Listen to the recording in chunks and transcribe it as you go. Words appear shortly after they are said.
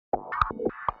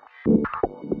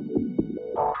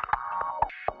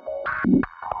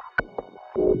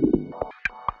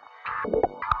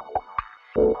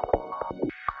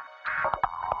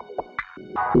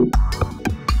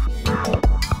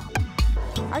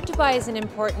Art Dubai is an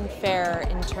important fair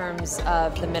in terms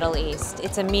of the Middle East.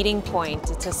 It's a meeting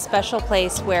point. It's a special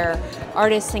place where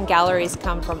artists and galleries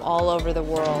come from all over the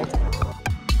world.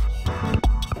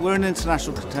 We're an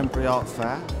international contemporary art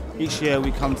fair. Each year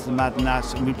we come to the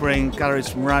Madinat and we bring galleries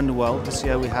from around the world. This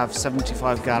year we have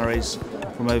 75 galleries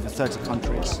from over 30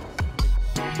 countries.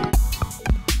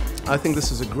 I think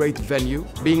this is a great venue.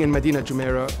 Being in Madinat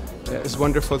Jumeirah is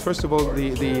wonderful. First of all,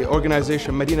 the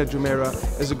organization Madinat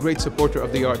Jumeirah is a great supporter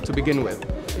of the art to begin with.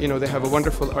 You know, they have a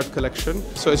wonderful art collection.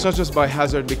 So it's not just by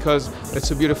hazard because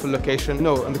it's a beautiful location.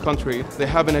 No, on the contrary, they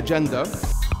have an agenda.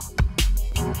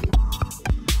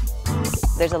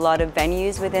 There's a lot of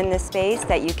venues within this space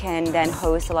that you can then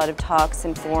host a lot of talks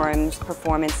and forums,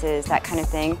 performances, that kind of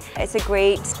thing. It's a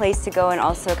great place to go and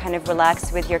also kind of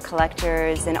relax with your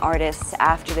collectors and artists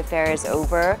after the fair is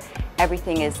over.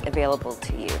 Everything is available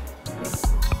to you.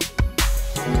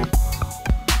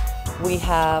 We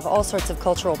have all sorts of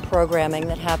cultural programming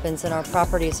that happens in our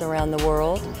properties around the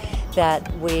world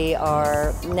that we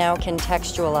are now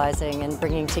contextualizing and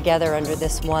bringing together under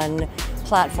this one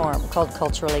platform called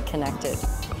Culturally Connected.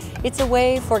 It's a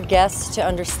way for guests to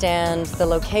understand the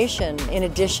location in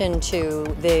addition to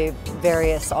the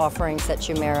various offerings that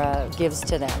Jumeirah gives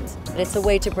to them. It's a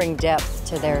way to bring depth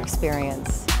to their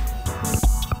experience.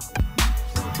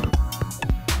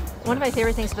 One of my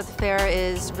favorite things about the fair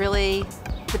is really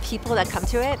the people that come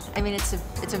to it. I mean, it's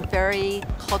a very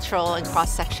cultural and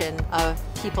cross-section of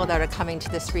people that are coming to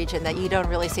this region that you don't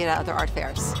really see at other art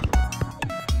fairs.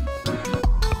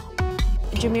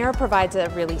 Jumeirah provides a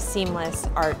really seamless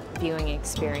art viewing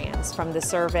experience, from the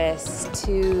service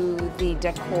to the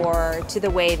decor to the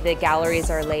way the galleries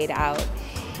are laid out.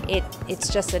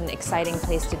 It's just an exciting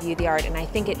place to view the art, and I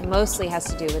think it mostly has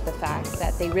to do with the fact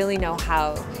that they really know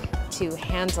how to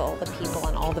handle the people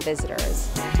and all the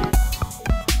visitors.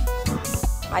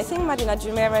 I think Madinat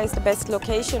Jumeirah is the best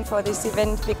location for this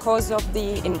event because of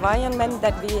the environment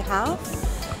that we have.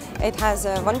 It has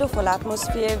a wonderful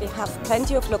atmosphere. We have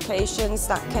plenty of locations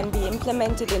that can be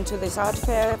implemented into this art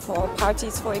fair for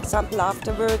parties, for example,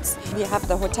 afterwards. We have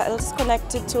the hotels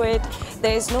connected to it.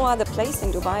 There is no other place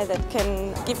in Dubai that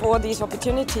can give all these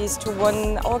opportunities to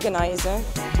one organizer.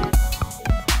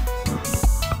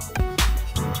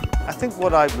 I think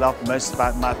what I've loved most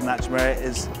about Madinat Jumeirah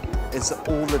is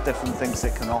all the different things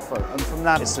it can offer. And from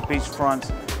that, it's the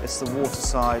beachfront, it's the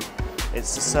waterside,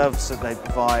 it's the service that they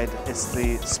provide, it's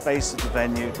the space of the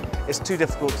venue. It's too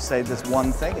difficult to say there's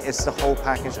one thing, it's the whole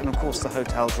package, and of course the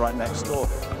hotel's right next door.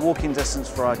 Walking distance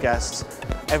for our guests.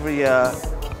 Every year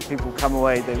people come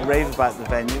away, they rave about the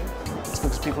venue. It's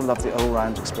because people love the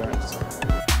all-round experience.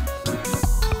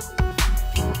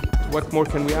 What more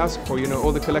can we ask for? You know,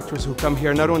 all the collectors who come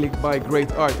here not only buy great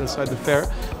art inside the fair,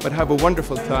 but have a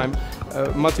wonderful time, a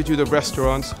multitude of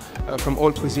restaurants from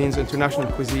all cuisines, international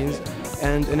cuisines,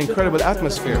 and an incredible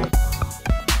atmosphere.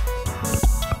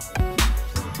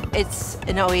 It's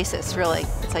an oasis, really.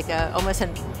 It's like almost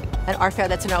an art fair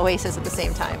that's an oasis at the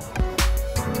same time.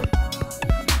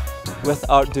 With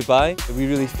Art Dubai, we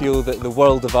really feel that the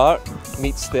world of art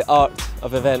meets the art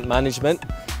of event management,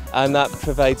 and that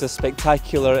provides a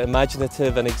spectacular,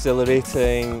 imaginative and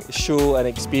exhilarating show and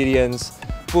experience,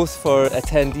 both for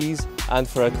attendees and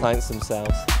for our clients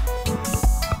themselves.